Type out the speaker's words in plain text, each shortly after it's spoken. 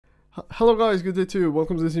Hello guys, good day too,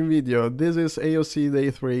 welcome to this new video. This is AoC day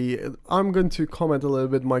 3. I'm going to comment a little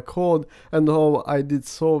bit my code and how I did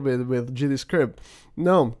solve it with GDScript.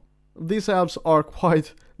 Now, these apps are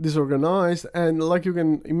quite disorganized and like you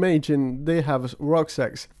can imagine, they have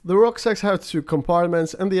rucksacks. The rucksacks have two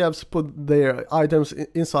compartments and the apps put their items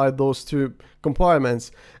inside those two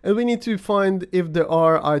compartments. And we need to find if there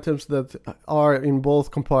are items that are in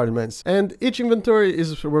both compartments. And each inventory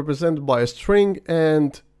is represented by a string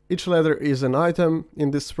and each letter is an item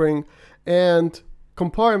in this string, and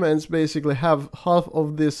compartments basically have half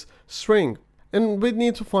of this string. And we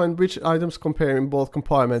need to find which items compare in both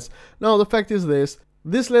compartments. Now the fact is this,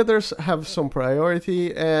 these letters have some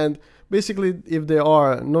priority, and basically if they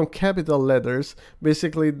are non-capital letters,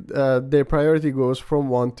 basically their priority goes from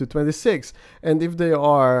 1 to 26. And if they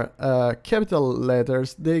are capital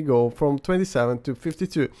letters, they go from 27 to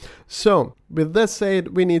 52. So with that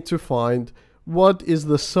said, we need to find what is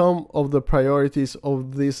the sum of the priorities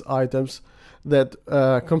of these items that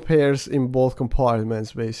compares in both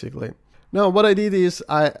compartments basically. Now what I did is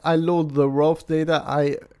I load the raw data.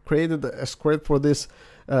 I created a script for this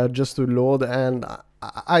just to load, and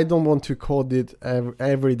I don't want to code it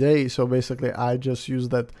every day, so basically I just use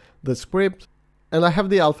the script, and I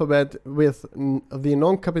have the alphabet with the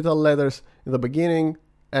non-capital letters in the beginning,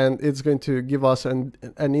 and it's going to give us an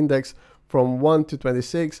index from 1 to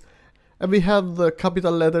 26. And we have the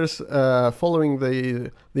capital letters following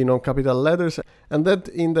the non-capital letters, and that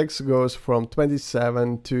index goes from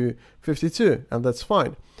 27 to 52, and that's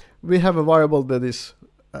fine. We have a variable that is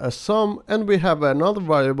a sum, and we have another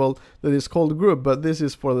variable that is called group, but this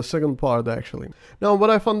is for the second part actually. Now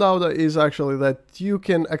what I found out is actually that you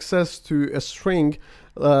can access to a string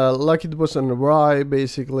like it was an array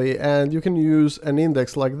basically, and you can use an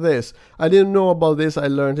index like this. I didn't know about this, I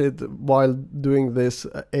learned it while doing this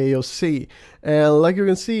AoC, and like you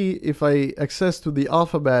can see, if I access to the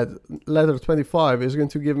alphabet, letter 25 is going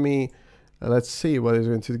to give me, let's see what it's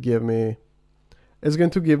going to give me. It's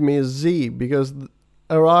going to give me Z, because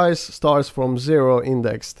arrays starts from 0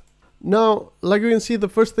 indexed. Now like you can see, the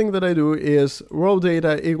first thing that I do is raw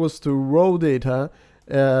data equals to raw data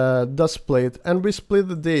does split, and we split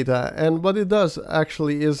the data, and what it does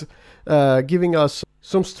actually is giving us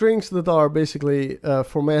some strings that are basically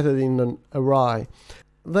formatted in an array.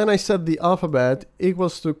 Then I set the alphabet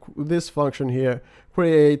equals to this function here,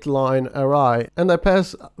 create line array, and I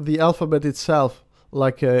pass the alphabet itself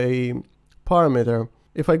like a parameter.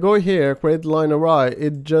 If I go here, create line array,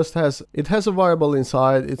 it has a variable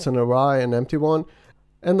inside, it's an array, an empty one.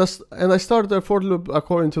 And I start a for loop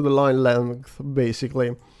according to the line length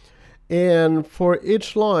basically. And for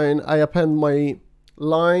each line I append my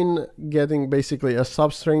line getting basically a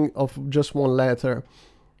substring of just one letter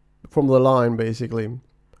from the line basically.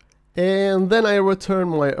 And then I return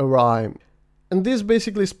my array. And this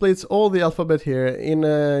basically splits all the alphabet here in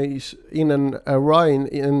an array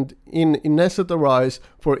and in nested arrays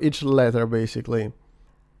for each letter basically.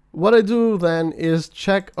 What I do then is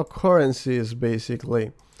check occurrences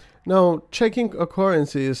basically. Now checking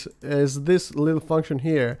occurrences is this little function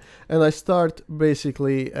here, and I start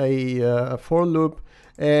basically a for loop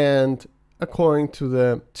and according to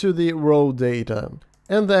the raw data,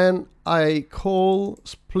 and then I call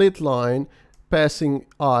split line passing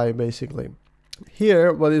I basically.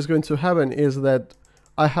 Here what is going to happen is that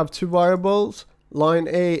I have two variables, line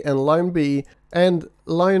A and line B, and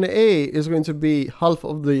line A is going to be half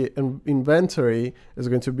of the inventory, is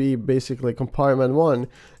going to be basically compartment 1,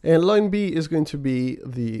 and line B is going to be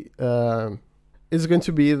the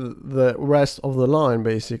rest of the line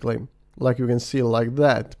basically, like you can see like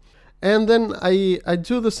that. And then I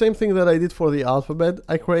do the same thing that I did for the alphabet.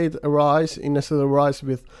 I create arrays in nested arrays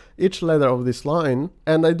with each letter of this line,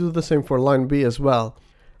 and I do the same for line B as well.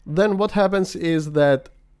 Then what happens is that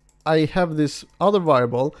I have this other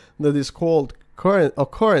variable that is called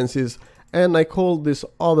occurrences, and I call this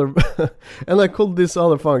other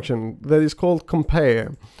function that is called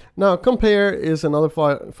compare. Now compare is another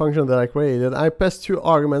function that I created. I pass two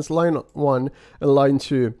arguments, line 1 and line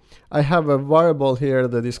 2. I have a variable here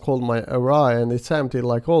that is called my array, and it's empty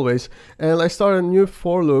like always, and I start a new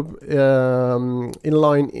for loop in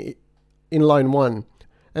line 1.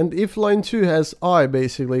 And if line 2 has I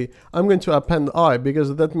basically, I'm going to append I,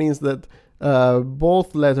 because that means that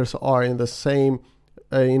both letters are in the same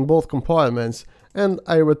in both compartments, and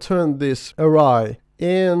I return this array,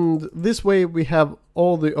 and this way we have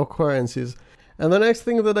all the occurrences. And the next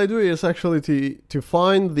thing that I do is actually to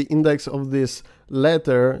find the index of this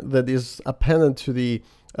letter that is appended to the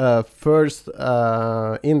first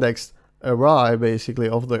index array basically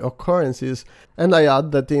of the occurrences, and I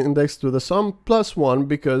add that index to the sum plus 1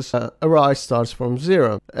 because array starts from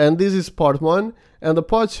 0. And this is part 1, and the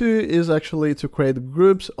part 2 is actually to create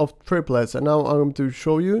groups of triplets, and now I'm going to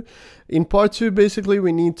show you. In part 2 basically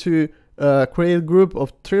we need to create a group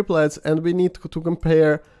of triplets, and we need to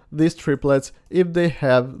compare these triplets if they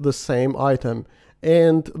have the same item,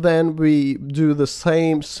 and then we do the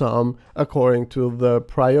same sum according to the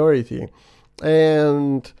priority.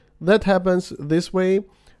 And that happens this way.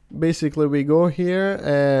 Basically we go here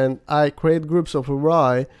and I create groups of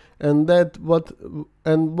array, and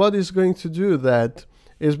what is going to do that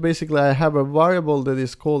is basically I have a variable that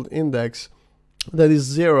is called index that is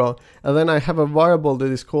 0, and then I have a variable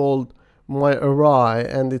that is called my array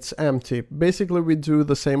and it's empty. Basically we do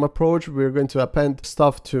the same approach. We're going to append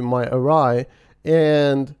stuff to my array,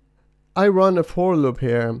 and I run a for loop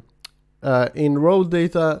here in raw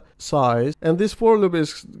data size, and this for loop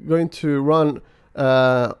is going to run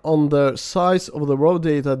on the size of the raw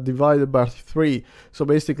data divided by 3. So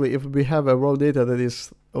basically if we have a raw data that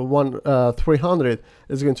is 300,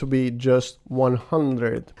 it's going to be just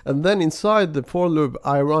 100. And then inside the for loop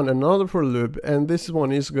I run another for loop, and this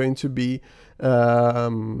one is going to be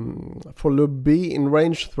for loop B in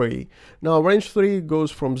range 3. Now range 3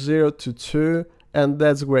 goes from 0 to 2, and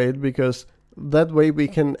that's great because that way we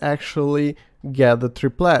can actually get the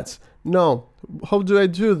triplets. Now how do I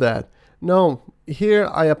do that? Now here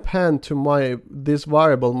I append to this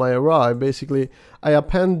variable, my array, basically I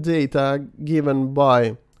append data given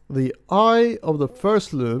by the I of the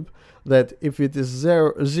first loop, that if it is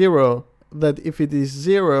 0,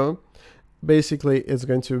 basically it's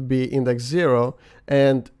going to be index 0,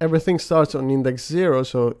 and everything starts on index 0,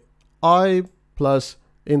 so I plus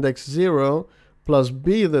index 0 plus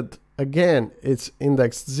B that again it's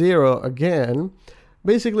index 0 again.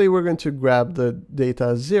 Basically we're going to grab the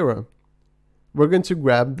data 0. We're going to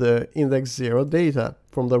grab the index 0 data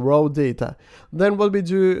from the raw data. Then what we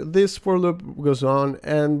do, this for loop goes on,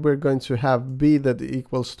 and we're going to have B that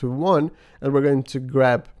equals to 1, and we're going to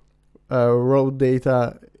grab raw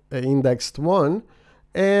data indexed 1,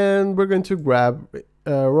 and we're going to grab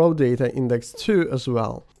raw data indexed 2 as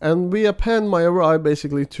well. And we append my array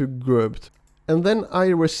basically to grouped, and then I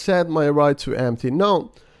reset my array to empty.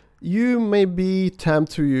 Now you may be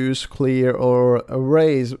tempted to use clear or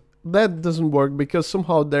erase. That doesn't work because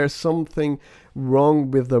somehow there's something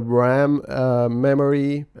wrong with the RAM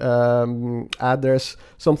memory address,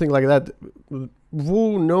 something like that.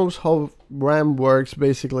 Who knows how RAM works?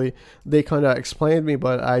 Basically they kind of explained me,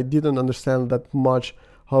 but I didn't understand that much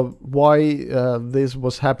why this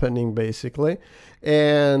was happening basically.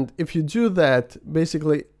 And if you do that,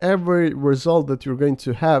 basically every result that you're going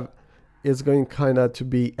to have is going kind of to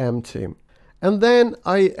be empty. And then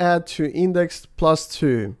I add to index plus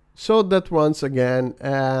 2. So that runs again,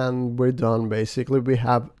 and we're done. Basically we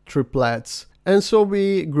have triplets, and so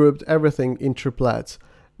we grouped everything in triplets.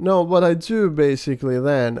 Now what I do basically,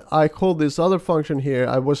 then I call this other function here.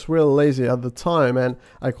 I was real lazy at the time, and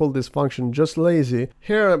I called this function just lazy.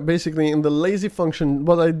 Here basically in the lazy function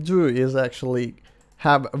what I do is actually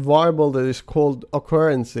have a variable that is called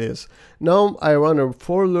occurrences. Now I run a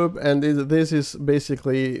for loop, and this is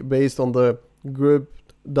basically based on the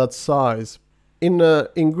group.size.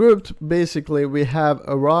 In grouped, basically we have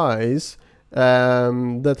arrays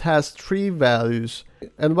that has 3 values,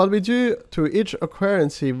 and what we do to each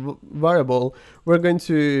occurrence variable, we're going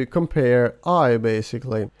to compare I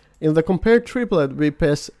basically. In the compare triplet we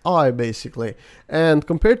pass I basically, and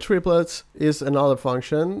compare triplets is another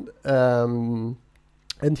function, and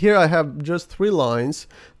here I have just 3 lines,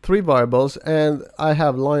 3 variables, and I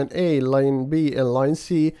have line A, line B, and line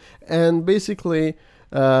C, and basically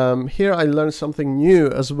here I learned something new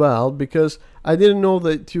as well, because I didn't know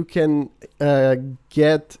that you can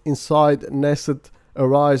get inside nested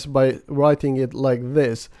arrays by writing it like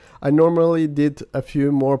this. I normally did a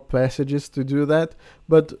few more passages to do that,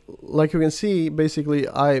 but like you can see, basically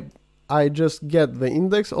I just get the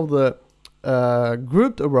index of the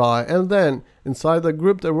grouped array, and then inside the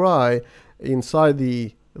grouped array, inside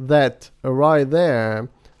that array there,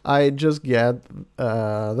 I just get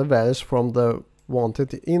the values from the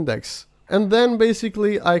wanted index. And then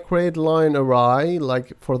basically I create line array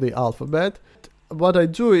like for the alphabet. What I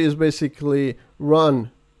do is basically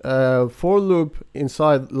run a for loop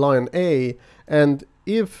inside line A, and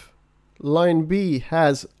if line B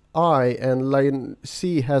has I and line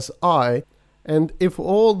C has I, and if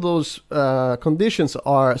all those conditions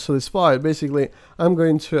are satisfied, basically I'm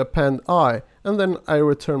going to append I, and then I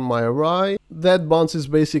return my array. That bounces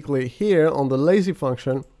basically here on the lazy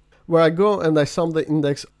function. where I go and I sum the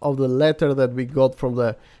index of the letter that we got from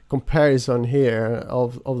the comparison here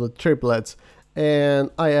of the triplets, and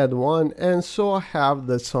I add 1, and so I have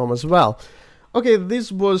the sum as well. Okay,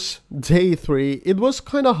 this was day 3. It was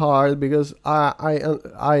kind of hard because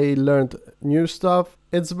I learned new stuff.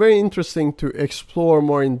 It's very interesting to explore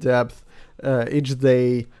more in depth each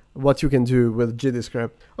day what you can do with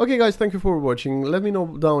GDScript. Okay guys, thank you for watching. Let me know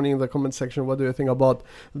down in the comment section what do you think about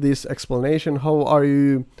this explanation. How are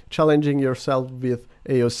you challenging yourself with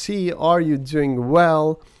AoC? Are you doing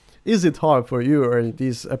well? Is it hard for you, or it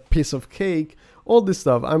is a piece of cake? All this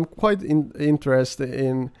stuff. I'm quite interested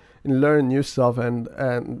in learn new stuff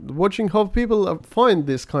and watching how people find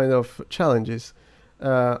this kind of challenges.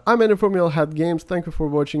 I'm endritDev. Thank you for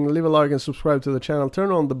watching. Leave a like and subscribe to the channel.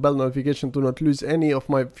 Turn on the bell notification to not lose any of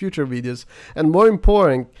my future videos. And more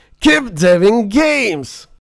important, keep deving games!